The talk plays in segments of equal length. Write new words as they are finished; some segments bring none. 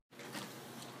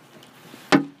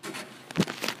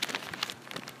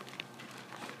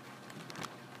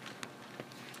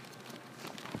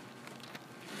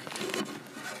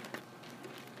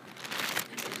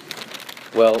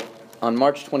Well, on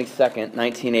March 22nd,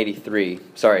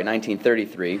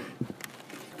 1933,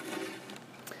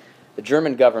 the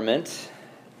German government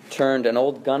turned an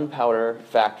old gunpowder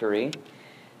factory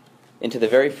into the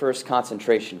very first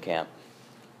concentration camp.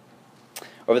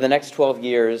 Over the next 12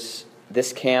 years,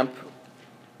 this camp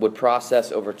would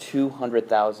process over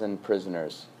 200,000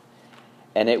 prisoners,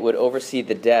 and it would oversee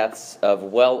the deaths of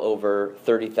well over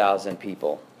 30,000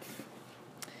 people.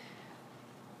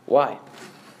 Why?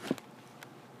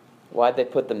 Why'd they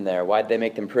put them there? Why'd they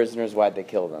make them prisoners? Why'd they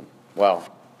kill them? Well,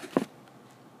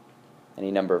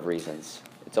 any number of reasons.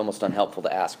 It's almost unhelpful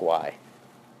to ask why.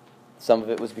 Some of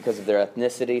it was because of their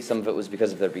ethnicity, some of it was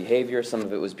because of their behavior, some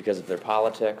of it was because of their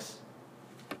politics.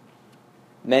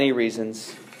 Many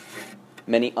reasons,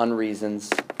 many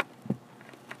unreasons.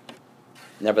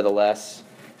 Nevertheless,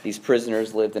 these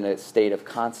prisoners lived in a state of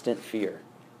constant fear.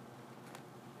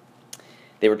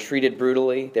 They were treated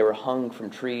brutally. They were hung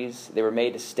from trees. They were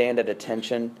made to stand at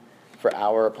attention for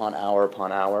hour upon hour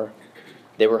upon hour.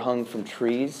 They were hung from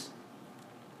trees.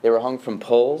 They were hung from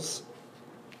poles.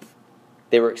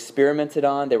 They were experimented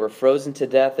on. They were frozen to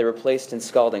death. They were placed in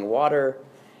scalding water.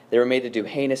 They were made to do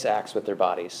heinous acts with their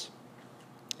bodies.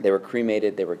 They were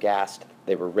cremated. They were gassed.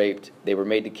 They were raped. They were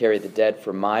made to carry the dead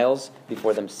for miles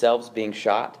before themselves being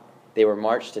shot. They were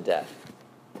marched to death.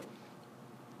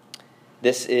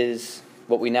 This is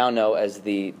what we now know as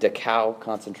the Dachau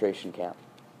concentration camp.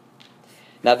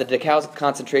 Now, the Dachau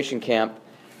concentration camp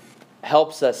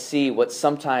helps us see what's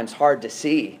sometimes hard to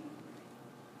see,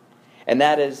 and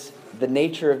that is the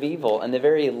nature of evil and the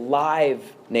very live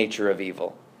nature of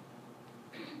evil.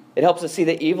 It helps us see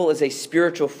that evil is a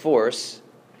spiritual force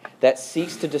that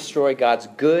seeks to destroy God's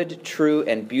good, true,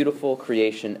 and beautiful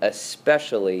creation,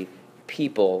 especially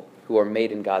people who are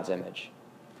made in God's image.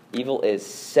 Evil is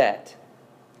set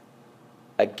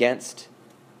against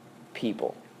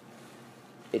people.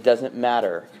 It doesn't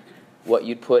matter what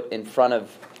you put in front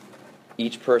of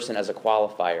each person as a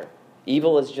qualifier.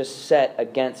 Evil is just set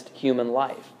against human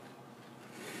life.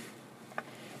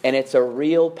 And it's a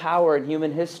real power in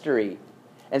human history.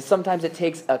 And sometimes it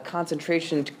takes a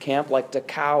concentration camp like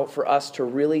Dachau for us to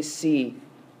really see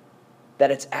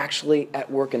that it's actually at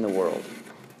work in the world.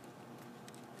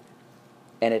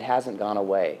 And it hasn't gone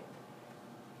away.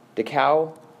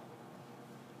 Dachau,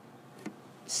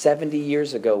 70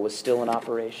 years ago, was still in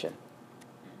operation.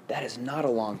 That is not a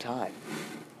long time.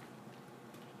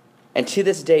 And to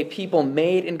this day, people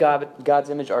made in God's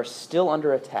image are still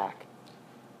under attack.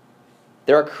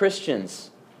 There are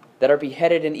Christians that are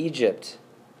beheaded in Egypt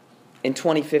in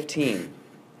 2015.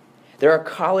 There are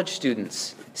college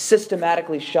students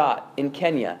systematically shot in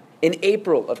Kenya in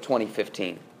April of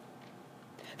 2015.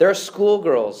 There are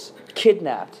schoolgirls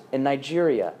kidnapped in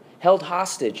Nigeria, held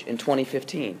hostage in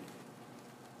 2015.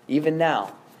 Even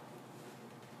now,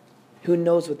 who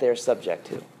knows what they are subject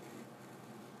to?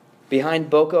 Behind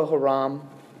Boko Haram,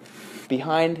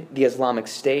 behind the Islamic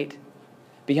State,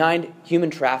 behind human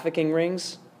trafficking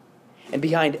rings, and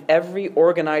behind every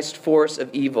organized force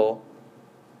of evil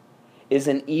is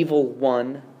an evil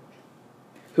one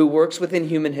who works within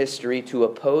human history to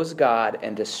oppose God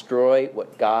and destroy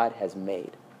what God has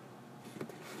made.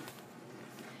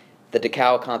 The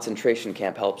Dachau concentration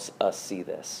camp helps us see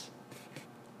this.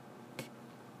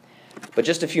 But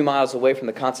just a few miles away from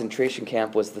the concentration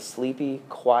camp was the sleepy,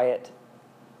 quiet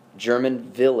German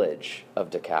village of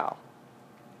Dachau.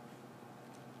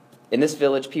 In this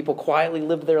village, people quietly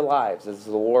lived their lives as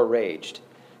the war raged,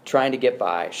 trying to get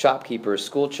by. Shopkeepers,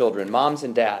 school children, moms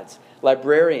and dads,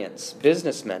 librarians,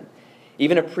 businessmen,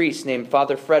 even a priest named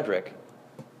Father Frederick.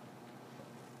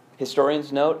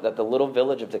 Historians note that the little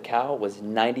village of Dachau was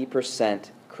 90%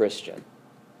 Christian.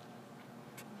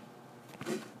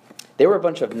 They were a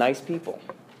bunch of nice people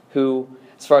who,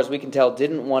 as far as we can tell,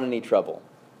 didn't want any trouble.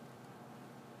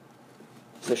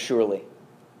 So surely,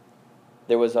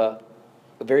 there was a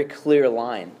very clear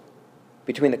line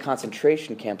between the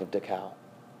concentration camp of Dachau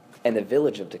and the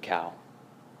village of Dachau.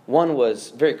 One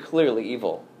was very clearly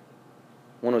evil.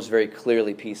 One was very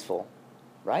clearly peaceful.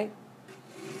 Right?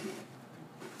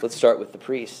 Let's start with the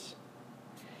priest.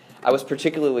 I was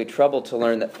particularly troubled to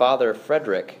learn that Father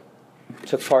Frederick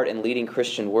took part in leading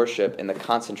Christian worship in the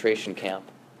concentration camp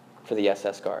for the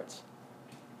SS guards.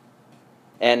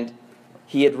 And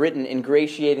he had written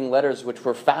ingratiating letters which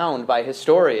were found by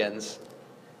historians.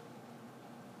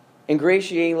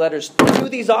 Ingratiating letters to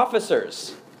these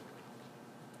officers,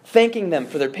 thanking them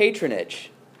for their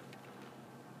patronage,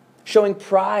 showing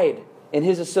pride in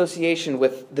his association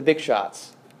with the big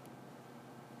shots.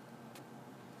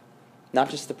 Not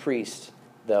just the priest,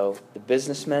 though, the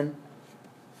businessmen,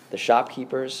 the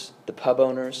shopkeepers, the pub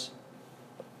owners,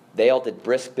 They all did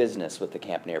brisk business with the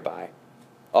camp nearby.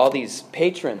 All these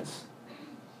patrons,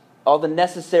 all the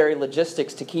necessary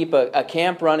logistics to keep a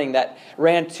camp running that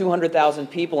ran 200,000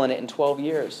 people in it in 12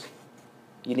 years.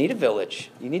 You need a village.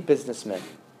 You need businessmen.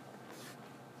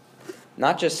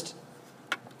 Not just,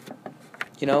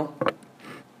 to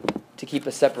keep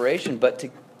a separation, but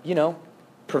to,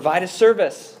 provide a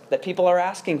service that people are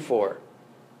asking for.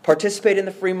 Participate in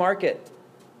the free market.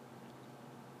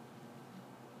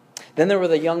 Then there were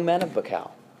the young men of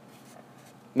Buchow.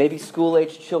 Maybe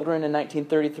school-aged children in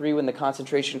 1933 when the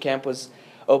concentration camp was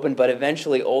opened, but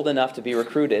eventually old enough to be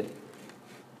recruited.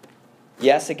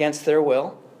 Yes, against their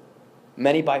will.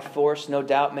 Many by force, no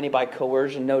doubt. Many by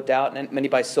coercion, no doubt. And many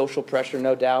by social pressure,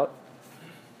 no doubt.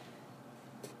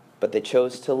 But they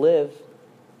chose to live.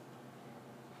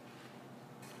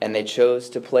 And they chose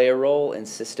to play a role in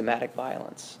systematic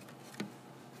violence.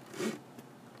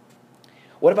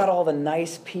 What about all the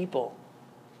nice people?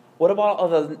 What about all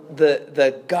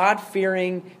the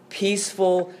God-fearing,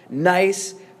 peaceful,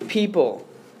 nice people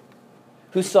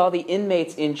who saw the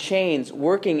inmates in chains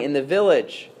working in the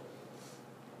village,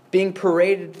 being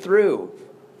paraded through?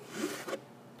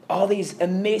 All these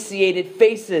emaciated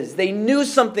faces. They knew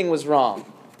something was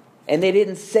wrong, and they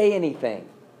didn't say anything.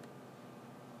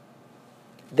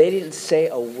 They didn't say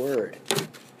a word.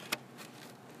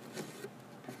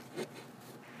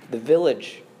 The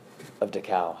village of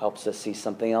Dachau helps us see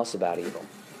something else about evil.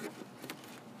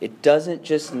 It doesn't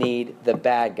just need the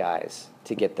bad guys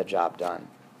to get the job done.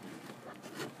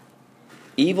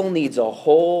 Evil needs a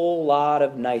whole lot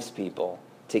of nice people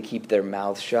to keep their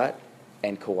mouths shut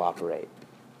and cooperate.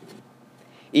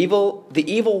 The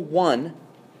evil one,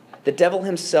 the devil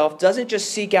himself, doesn't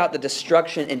just seek out the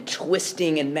destruction and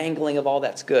twisting and mangling of all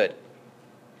that's good.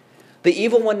 The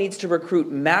evil one needs to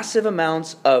recruit massive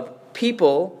amounts of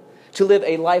people to live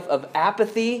a life of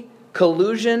apathy,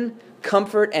 collusion,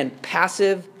 comfort, and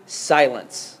passive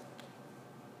silence.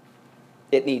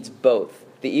 It needs both.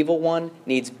 The evil one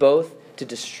needs both to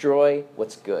destroy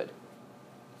what's good.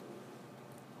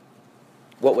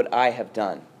 What would I have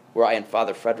done were I in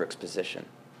Father Frederick's position?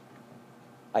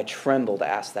 I tremble to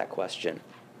ask that question.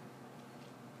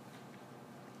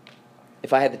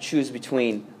 If I had to choose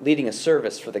between leading a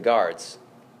service for the guards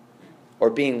or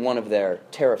being one of their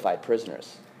terrified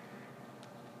prisoners,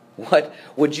 what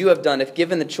would you have done if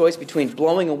given the choice between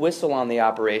blowing a whistle on the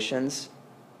operations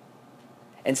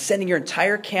and sending your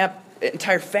entire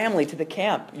family to the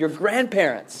camp, your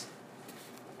grandparents,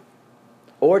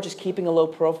 or just keeping a low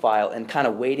profile and kind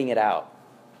of waiting it out?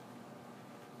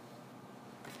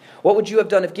 What would you have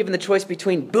done if given the choice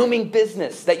between booming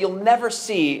business that you'll never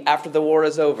see after the war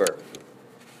is over,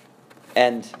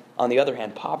 and, on the other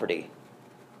hand, poverty,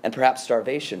 and perhaps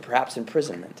starvation, perhaps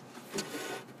imprisonment?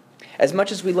 As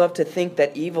much as we love to think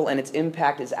that evil and its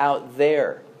impact is out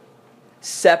there,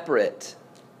 separate,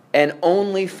 and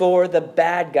only for the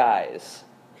bad guys,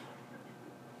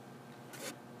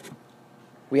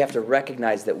 we have to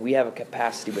recognize that we have a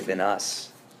capacity within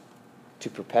us to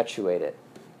perpetuate it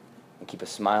and keep a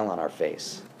smile on our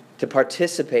face, to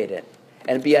participate in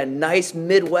and be a nice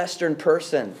Midwestern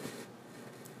person,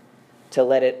 to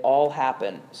let it all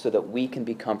happen so that we can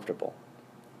be comfortable.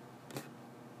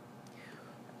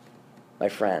 My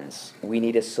friends, we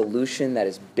need a solution that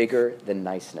is bigger than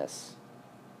niceness.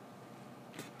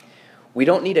 We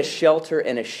don't need a shelter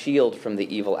and a shield from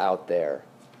the evil out there,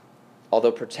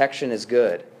 although protection is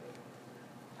good.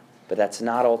 But that's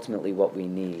not ultimately what we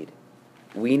need.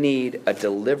 We need a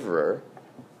deliverer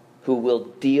who will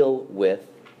deal with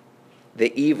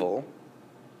the evil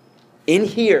in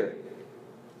here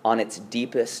on its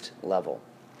deepest level.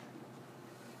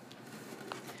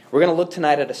 We're going to look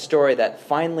tonight at a story that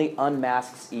finally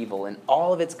unmasks evil in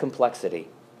all of its complexity.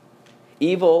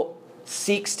 Evil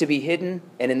seeks to be hidden,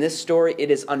 and in this story, it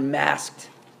is unmasked.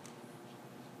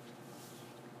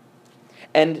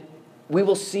 And we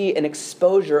will see an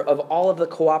exposure of all of the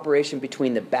cooperation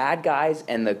between the bad guys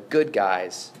and the good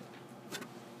guys.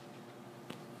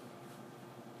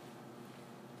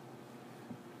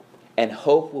 And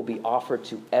hope will be offered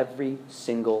to every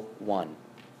single one.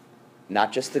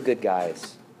 Not just the good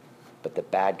guys, but the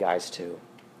bad guys too.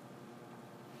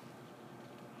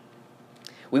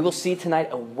 We will see tonight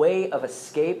a way of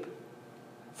escape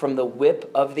from the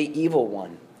whip of the evil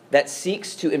one that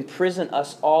seeks to imprison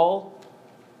us all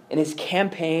in his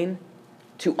campaign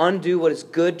to undo what is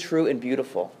good, true, and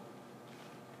beautiful.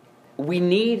 We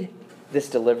need this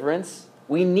deliverance.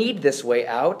 We need this way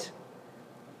out.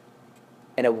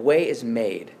 And a way is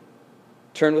made.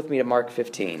 Turn with me to Mark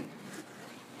 15.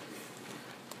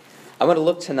 I'm going to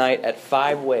look tonight at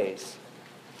 5 ways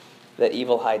that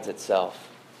evil hides itself.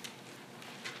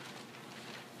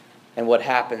 and what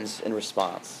happens in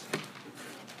response.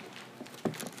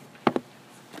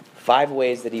 5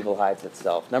 ways that evil hides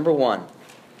itself. Number 1,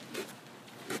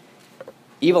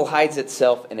 evil hides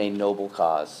itself in a noble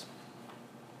cause.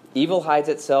 Evil hides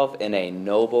itself in a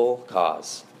noble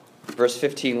cause. Verse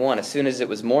 15:1, as soon as it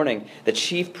was morning, the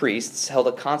chief priests held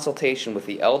a consultation with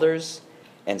the elders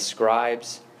and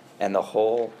scribes and the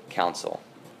whole council.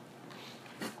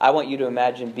 I want you to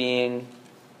imagine being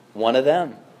one of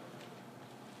them.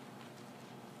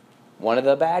 One of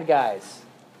the bad guys,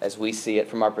 as we see it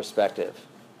from our perspective.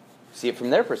 See it from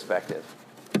their perspective.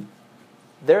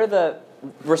 They're the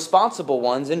responsible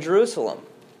ones in Jerusalem.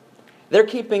 They're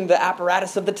keeping the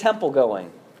apparatus of the temple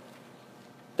going.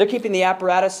 They're keeping the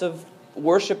apparatus of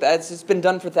worship that's been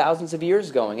done for thousands of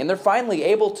years going. And they're finally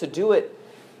able to do it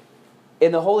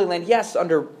in the Holy Land, yes,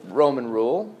 under Roman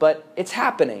rule, but it's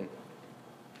happening.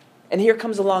 And here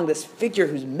comes along this figure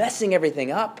who's messing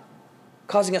everything up,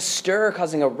 causing a stir,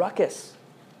 causing a ruckus.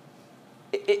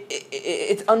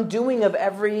 It's undoing of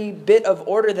every bit of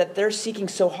order that they're seeking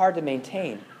so hard to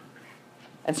maintain.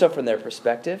 And so from their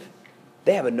perspective,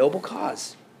 they have a noble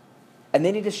cause. And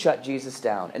they need to shut Jesus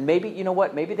down. And maybe, you know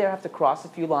what, maybe they have to cross a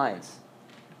few lines.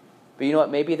 But you know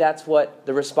what, maybe that's what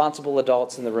the responsible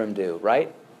adults in the room do,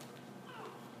 right?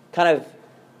 Kind of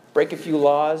break a few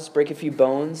laws, break a few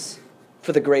bones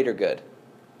for the greater good.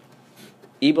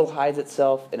 Evil hides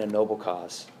itself in a noble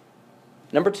cause.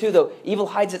 Number 2, though, evil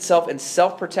hides itself in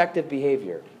self-protective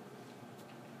behavior.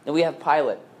 And we have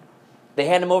Pilate. They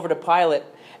hand him over to Pilate,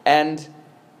 and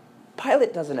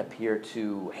Pilate doesn't appear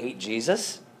to hate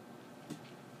Jesus.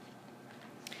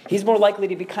 He's more likely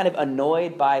to be kind of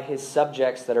annoyed by his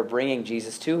subjects that are bringing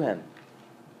Jesus to him.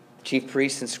 The chief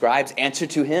priests and scribes answer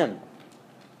to him,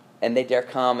 and they dare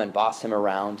come and boss him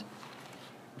around.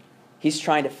 He's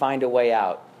trying to find a way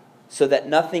out so that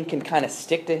nothing can kind of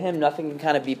stick to him, nothing can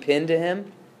kind of be pinned to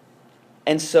him.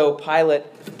 And so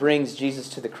Pilate brings Jesus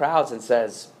to the crowds and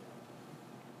says,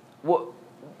 "What,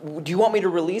 do you want me to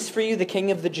release for you the King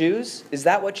of the Jews? Is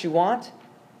that what you want?"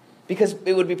 Because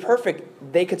it would be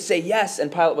perfect. They could say yes,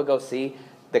 and Pilate would go, "See,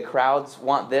 the crowds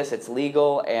want this, it's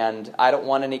legal, and I don't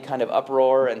want any kind of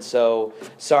uproar, and so,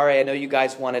 sorry, I know you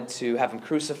guys wanted to have him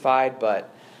crucified, but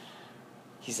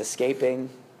he's escaping.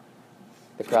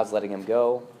 The crowd's letting him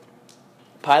go."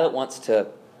 Pilate wants to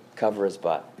cover his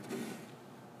butt.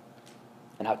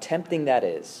 And how tempting that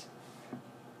is.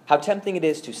 How tempting it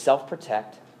is to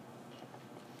self-protect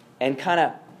and kind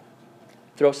of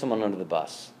throw someone under the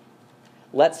bus.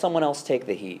 Let someone else take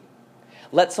the heat.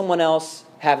 Let someone else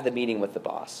have the meeting with the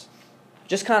boss.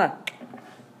 Just kind of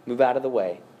move out of the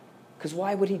way. Because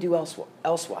why would he do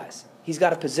elsewise? He's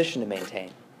got a position to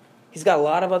maintain. He's got a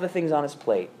lot of other things on his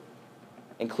plate,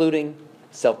 including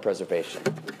self-preservation.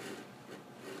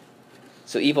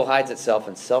 So evil hides itself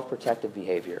in self-protective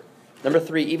behavior. Number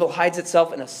 3, evil hides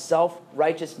itself in a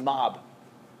self-righteous mob.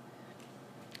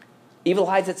 Evil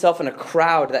hides itself in a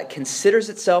crowd that considers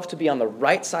itself to be on the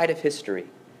right side of history,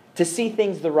 to see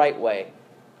things the right way,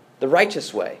 the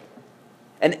righteous way.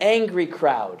 An angry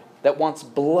crowd that wants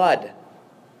blood,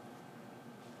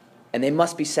 and they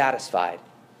must be satisfied.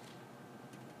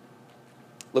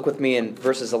 Look with me in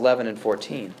verses 11 and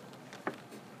 14.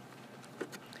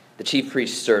 The chief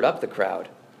priests stirred up the crowd,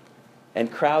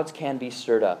 and crowds can be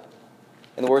stirred up.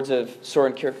 In the words of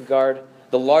Soren Kierkegaard,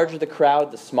 the larger the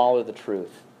crowd, the smaller the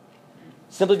truth.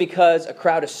 Simply because a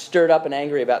crowd is stirred up and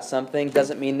angry about something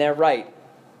doesn't mean they're right.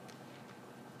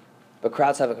 But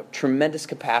crowds have a tremendous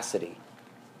capacity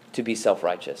to be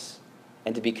self-righteous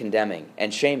and to be condemning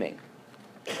and shaming.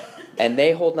 And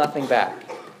they hold nothing back.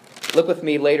 Look with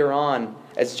me later on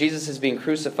as Jesus is being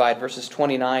crucified, verses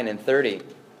 29 and 30.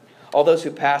 All those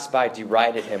who passed by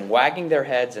derided him, wagging their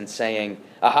heads and saying,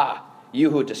 "Aha, you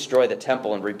who destroy the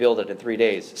temple and rebuild it in 3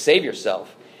 days, save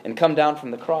yourself and come down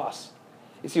from the cross."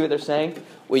 You see what they're saying?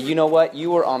 Well, you know what?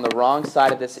 You were on the wrong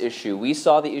side of this issue. We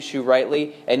saw the issue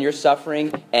rightly, and you're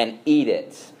suffering, and eat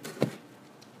it.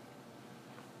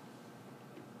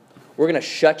 We're going to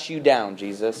shut you down,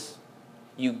 Jesus.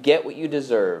 You get what you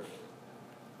deserve.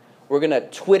 We're going to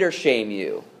Twitter shame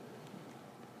you.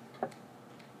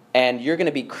 And you're going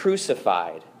to be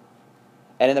crucified.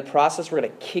 And in the process, we're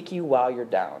going to kick you while you're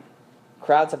down.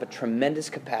 Crowds have a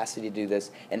tremendous capacity to do this,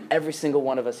 and every single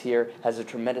one of us here has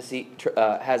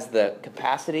the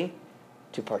capacity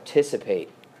to participate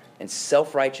in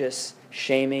self-righteous,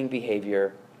 shaming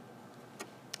behavior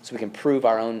so we can prove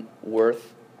our own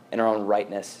worth and our own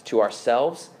rightness to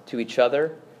ourselves, to each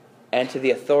other, and to the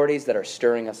authorities that are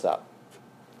stirring us up.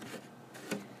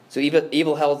 So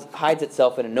evil hides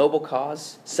itself in a noble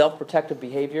cause, self-protective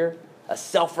behavior, a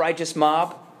self-righteous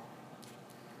mob.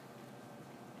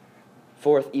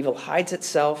 Fourth, evil hides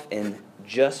itself in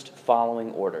just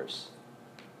following orders.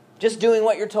 Just doing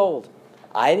what you're told.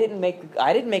 I didn't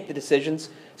make the decisions.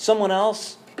 Someone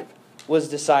else was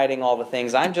deciding all the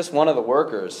things. I'm just one of the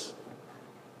workers.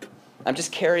 I'm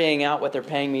just carrying out what they're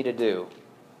paying me to do.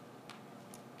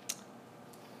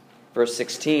 Verse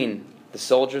 16, the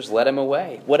soldiers led him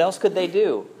away. What else could they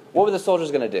do? What were the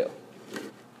soldiers going to do?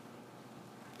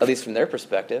 At least from their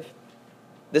perspective.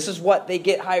 This is what they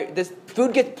get hired. This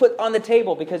food gets put on the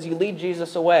table because you lead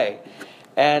Jesus away.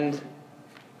 And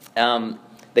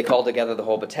they call together the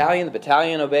whole battalion. The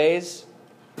battalion obeys.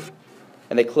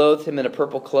 And they clothed him in a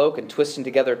purple cloak and twisting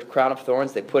together a crown of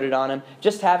thorns. They put it on him.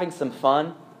 Just having some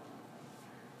fun.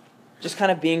 Just kind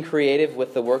of being creative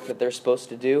with the work that they're supposed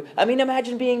to do. I mean,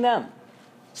 imagine being them.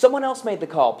 Someone else made the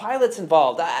call. Pilate's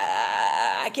involved.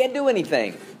 I can't do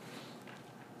anything.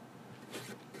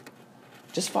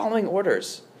 Just following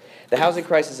orders. The housing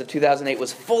crisis of 2008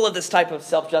 was full of this type of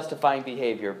self-justifying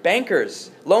behavior.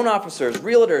 Bankers, loan officers,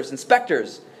 realtors,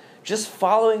 inspectors, just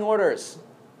following orders.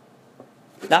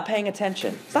 Not paying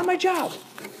attention. It's not my job.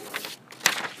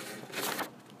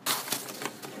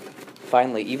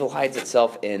 Finally, evil hides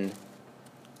itself in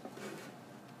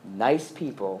nice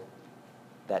people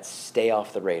that stay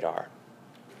off the radar.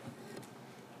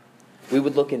 We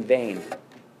would look in vain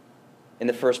in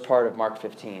the first part of Mark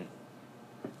 15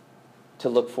 to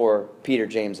look for Peter,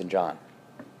 James, and John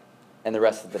and the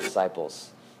rest of the disciples,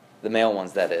 the male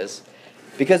ones that is,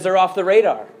 because they're off the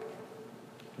radar.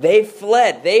 They've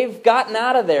fled. They've gotten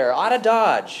out of there, out of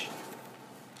Dodge.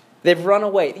 They've run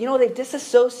away. You know, they've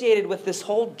disassociated with this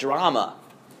whole drama.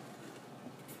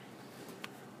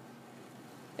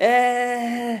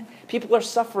 People are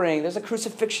suffering. There's a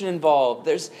crucifixion involved.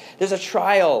 There's a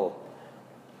trial.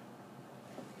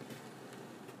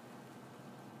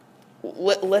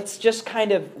 Let's just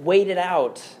kind of wait it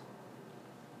out.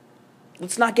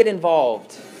 Let's not get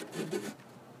involved.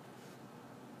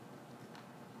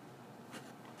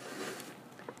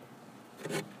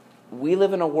 We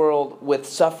live in a world with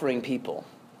suffering people.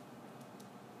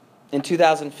 In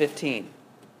 2015,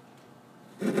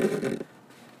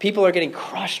 people are getting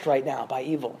crushed right now by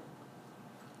evil.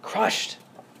 Crushed.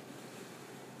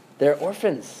 They're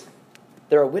orphans.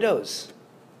 There are widows.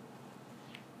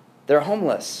 They're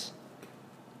homeless.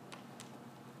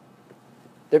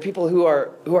 There are people who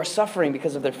are suffering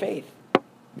because of their faith.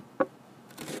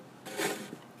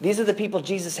 These are the people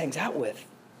Jesus hangs out with.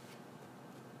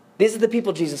 These are the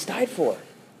people Jesus died for.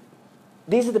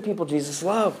 These are the people Jesus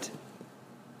loved.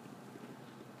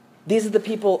 These are the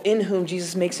people in whom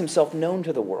Jesus makes himself known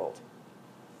to the world.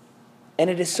 And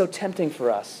it is so tempting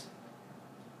for us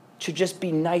to just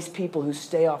be nice people who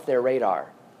stay off their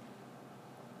radar,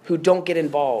 who don't get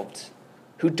involved,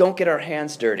 who don't get our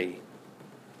hands dirty.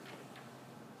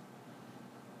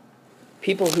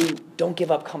 People who don't give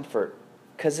up comfort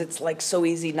because it's like so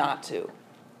easy not to.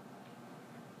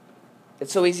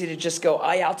 It's so easy to just go,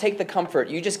 I'll take the comfort.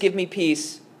 You just give me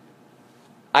peace.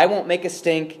 I won't make a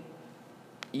stink.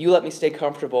 You let me stay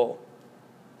comfortable.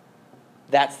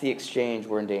 That's the exchange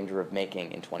we're in danger of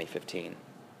making in 2015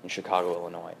 in Chicago,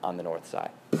 Illinois, on the north side.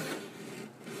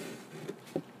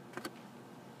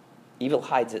 Evil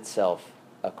hides itself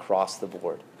across the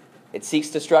board. It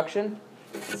seeks destruction.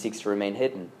 It seeks to remain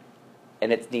hidden.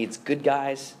 And it needs good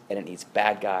guys and it needs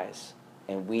bad guys.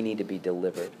 And we need to be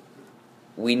delivered.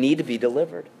 We need to be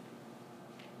delivered.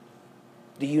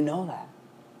 Do you know that?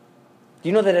 Do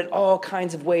you know that in all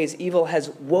kinds of ways evil has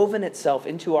woven itself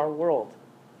into our world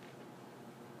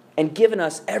and given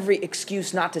us every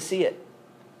excuse not to see it?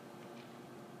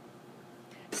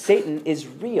 Satan is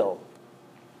real.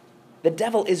 The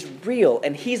devil is real,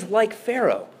 and he's like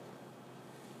Pharaoh.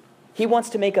 He wants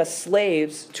to make us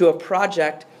slaves to a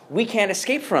project we can't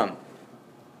escape from.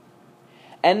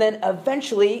 And then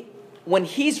eventually, when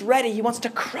he's ready, he wants to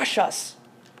crush us.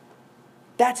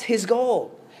 That's his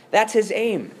goal. That's his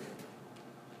aim.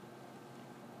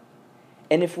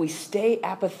 And if we stay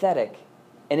apathetic,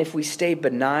 and if we stay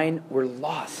benign, we're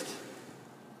lost.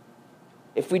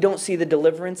 If we don't see the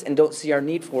deliverance and don't see our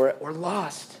need for it, we're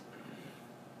lost.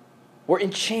 We're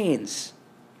in chains.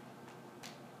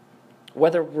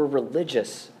 Whether we're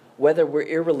religious, whether we're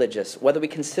irreligious, whether we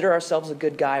consider ourselves a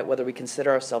good guy, whether we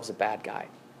consider ourselves a bad guy.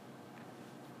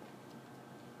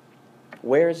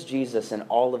 Where is Jesus in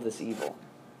all of this evil?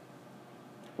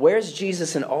 Where is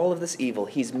Jesus in all of this evil?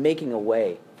 He's making a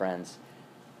way, friends,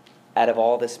 out of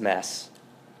all this mess.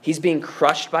 He's being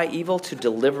crushed by evil to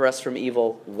deliver us from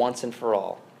evil once and for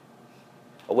all.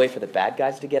 A way for the bad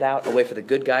guys to get out, a way for the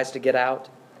good guys to get out.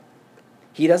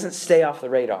 He doesn't stay off the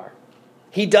radar.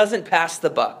 He doesn't pass the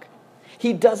buck.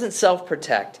 He doesn't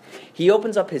self-protect. He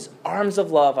opens up his arms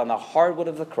of love on the hardwood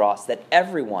of the cross that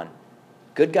everyone,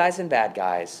 good guys and bad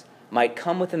guys, might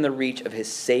come within the reach of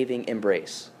his saving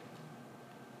embrace.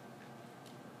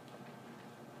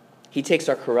 He takes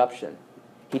our corruption.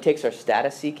 He takes our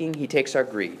status seeking. He takes our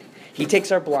greed. He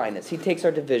takes our blindness. He takes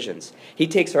our divisions. He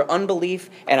takes our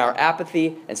unbelief and our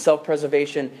apathy and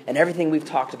self-preservation and everything we've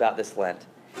talked about this Lent.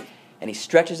 And he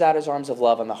stretches out his arms of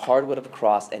love on the hardwood of the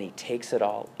cross, and he takes it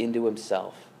all into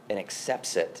himself and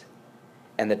accepts it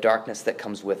and the darkness that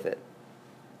comes with it.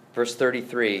 Verse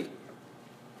 33,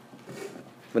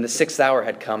 when the 6th hour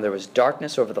had come, there was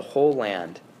darkness over the whole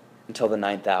land until the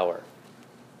 9th hour.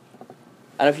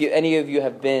 I don't know if any of you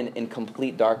have been in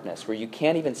complete darkness where you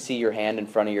can't even see your hand in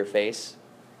front of your face.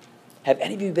 Have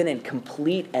any of you been in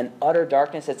complete and utter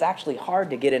darkness? It's actually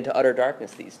hard to get into utter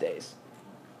darkness these days.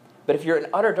 But if you're in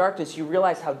utter darkness, you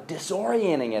realize how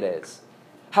disorienting it is,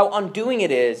 how undoing it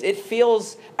is. It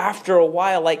feels, after a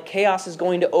while, like chaos is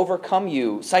going to overcome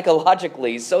you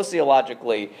psychologically,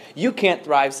 sociologically. You can't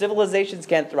thrive. Civilizations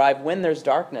can't thrive when there's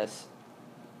darkness.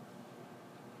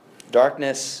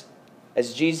 Darkness,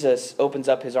 as Jesus opens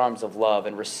up his arms of love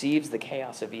and receives the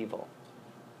chaos of evil.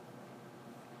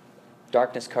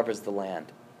 Darkness covers the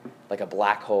land like a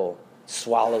black hole,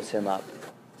 swallows him up.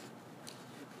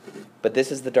 But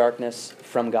this is the darkness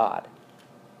from God.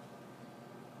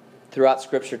 Throughout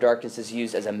Scripture, darkness is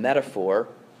used as a metaphor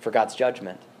for God's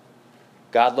judgment.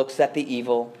 God looks at the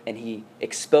evil and he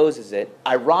exposes it,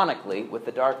 ironically, with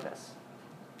the darkness.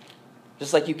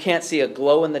 Just like you can't see a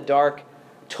glow-in-the-dark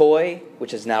toy,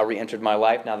 which has now re-entered my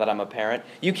life now that I'm a parent.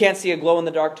 You can't see a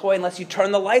glow-in-the-dark toy unless you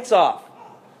turn the lights off.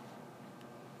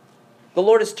 The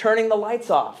Lord is turning the lights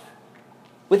off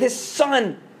with his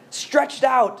Son stretched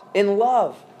out in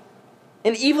love.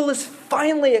 And evil is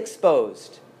finally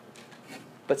exposed.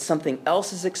 But something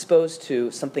else is exposed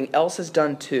too, something else is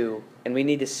done too, and we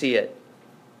need to see it.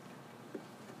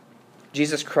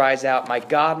 Jesus cries out, my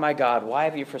God, why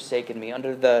have you forsaken me?"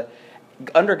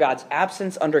 Under God's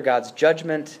absence, under God's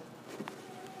judgment.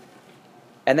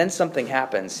 And then something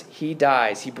happens. He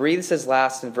dies. He breathes his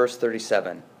last in verse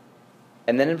 37.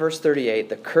 And then in verse 38,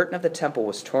 the curtain of the temple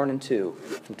was torn in two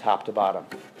from top to bottom.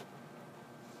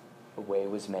 A way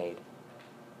was made.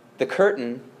 The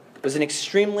curtain was an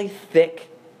extremely thick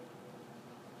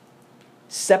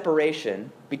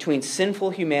separation between sinful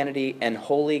humanity and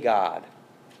holy God.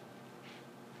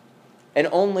 And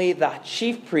only the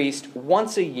chief priest,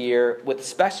 once a year, with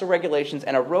special regulations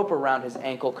and a rope around his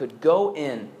ankle, could go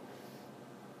in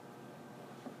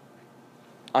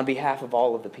on behalf of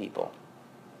all of the people.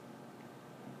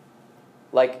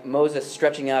 Like Moses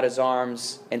stretching out his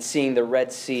arms and seeing the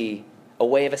Red Sea, a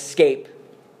way of escape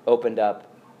opened up.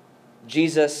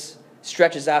 Jesus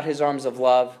stretches out his arms of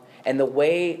love, and the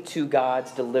way to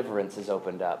God's deliverance is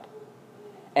opened up.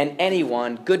 And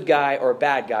anyone, good guy or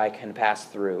bad guy, can pass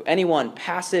through. Anyone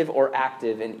passive or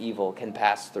active in evil can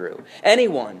pass through.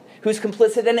 Anyone who's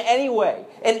complicit in any way,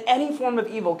 in any form of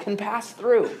evil, can pass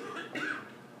through.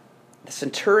 The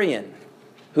centurion,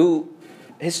 who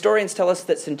historians tell us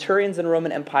that centurions in the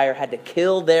Roman Empire had to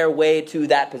kill their way to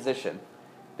that position.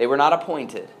 They were not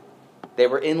appointed. They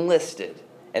were enlisted,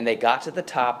 and they got to the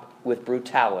top with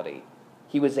brutality.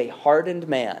 He was a hardened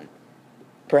man.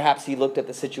 Perhaps he looked at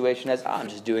the situation as, I'm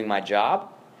just doing my job.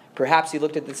 Perhaps he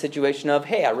looked at the situation of,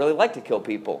 hey, I really like to kill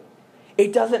people.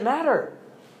 It doesn't matter.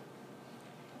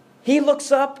 He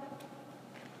looks up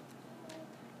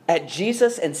at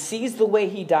Jesus and sees the way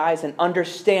he dies and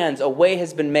understands a way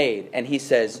has been made. And he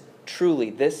says, truly,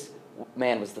 this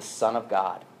man was the Son of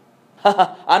God.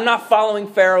 I'm not following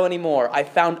Pharaoh anymore. I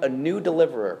found a new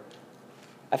deliverer.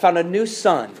 I found a new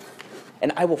son.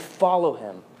 And I will follow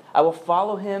him. I will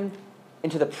follow him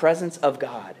into the presence of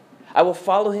God. I will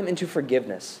follow him into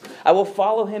forgiveness. I will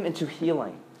follow him into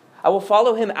healing. I will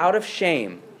follow him out of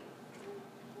shame.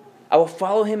 I will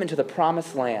follow him into the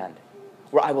promised land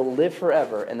where I will live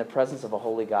forever in the presence of a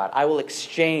holy God. I will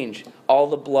exchange all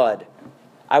the blood.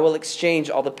 I will exchange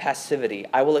all the passivity.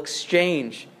 I will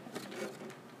exchange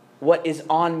what is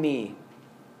on me,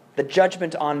 the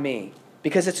judgment on me,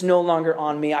 because it's no longer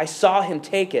on me. I saw him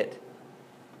take it.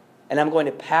 And I'm going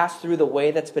to pass through the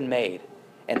way that's been made.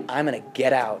 And I'm going to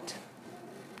get out.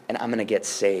 And I'm going to get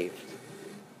saved.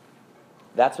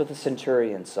 That's what the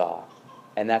centurion saw.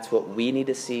 And that's what we need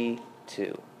to see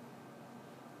too.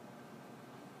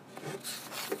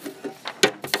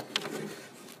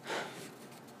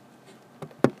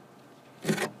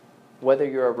 Whether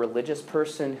you're a religious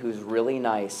person who's really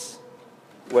nice,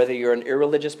 whether you're an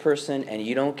irreligious person and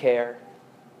you don't care,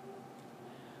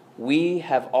 we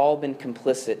have all been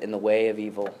complicit in the way of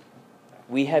evil.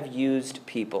 We have used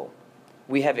people.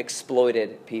 we have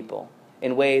exploited people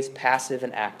in ways passive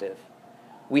and active.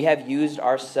 We have used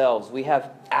ourselves. We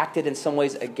have acted in some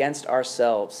ways against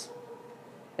ourselves.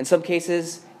 In some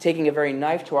cases, taking a very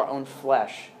knife to our own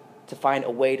flesh to find a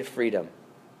way to freedom.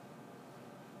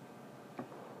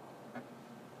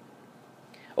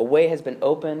 A way has been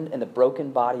opened in the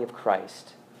broken body of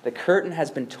Christ. The curtain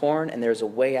has been torn and there's a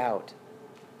way out.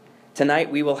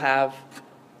 Tonight we will have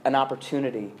an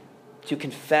opportunity to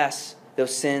confess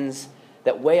those sins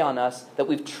that weigh on us, that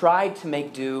we've tried to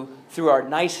make do through our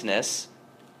niceness,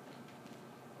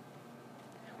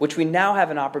 which we now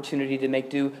have an opportunity to make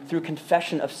do through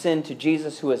confession of sin to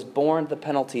Jesus, who has borne the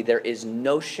penalty. There is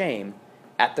no shame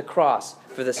at the cross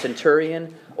for the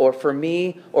centurion, or for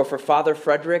me, or for Father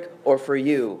Frederick, or for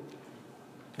you.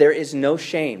 There is no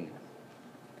shame.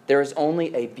 There is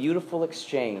only a beautiful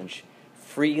exchange,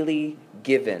 freely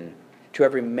given to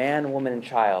every man, woman, and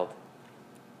child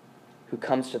who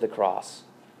comes to the cross.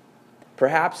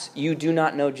 Perhaps you do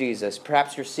not know Jesus.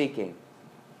 Perhaps you're seeking.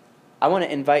 I want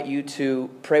to invite you to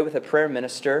pray with a prayer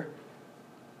minister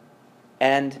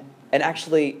and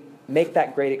actually make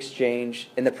that great exchange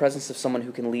in the presence of someone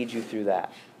who can lead you through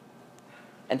that.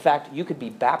 In fact, you could be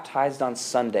baptized on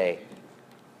Sunday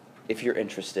if you're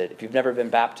interested, if you've never been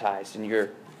baptized and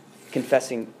you're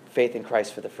confessing faith in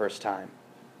Christ for the first time.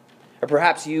 Or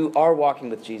perhaps you are walking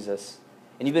with Jesus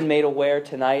and you've been made aware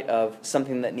tonight of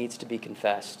something that needs to be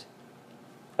confessed.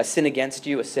 A sin against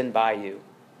you, a sin by you.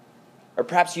 Or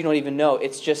perhaps you don't even know,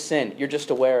 it's just sin. You're just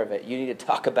aware of it. You need to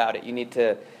talk about it. You need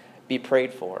to be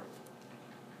prayed for.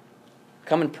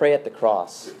 Come and pray at the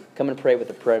cross. Come and pray with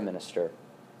the prayer minister.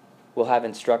 We'll have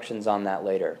instructions on that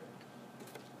later.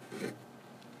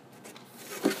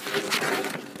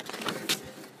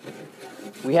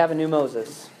 We have a new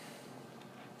Moses,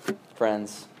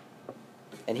 friends,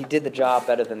 and he did the job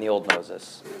better than the old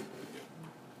Moses.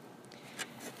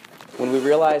 When we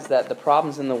realize that the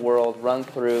problems in the world run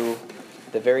through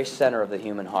the very center of the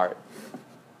human heart,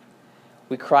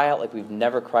 we cry out like we've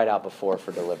never cried out before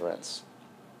for deliverance.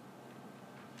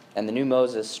 And the new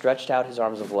Moses stretched out his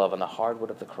arms of love on the hardwood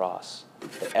of the cross,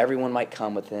 that everyone might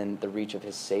come within the reach of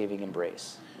his saving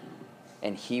embrace.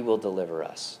 And he will deliver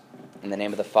us. In the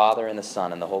name of the Father, and the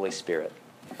Son, and the Holy Spirit.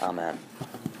 Amen.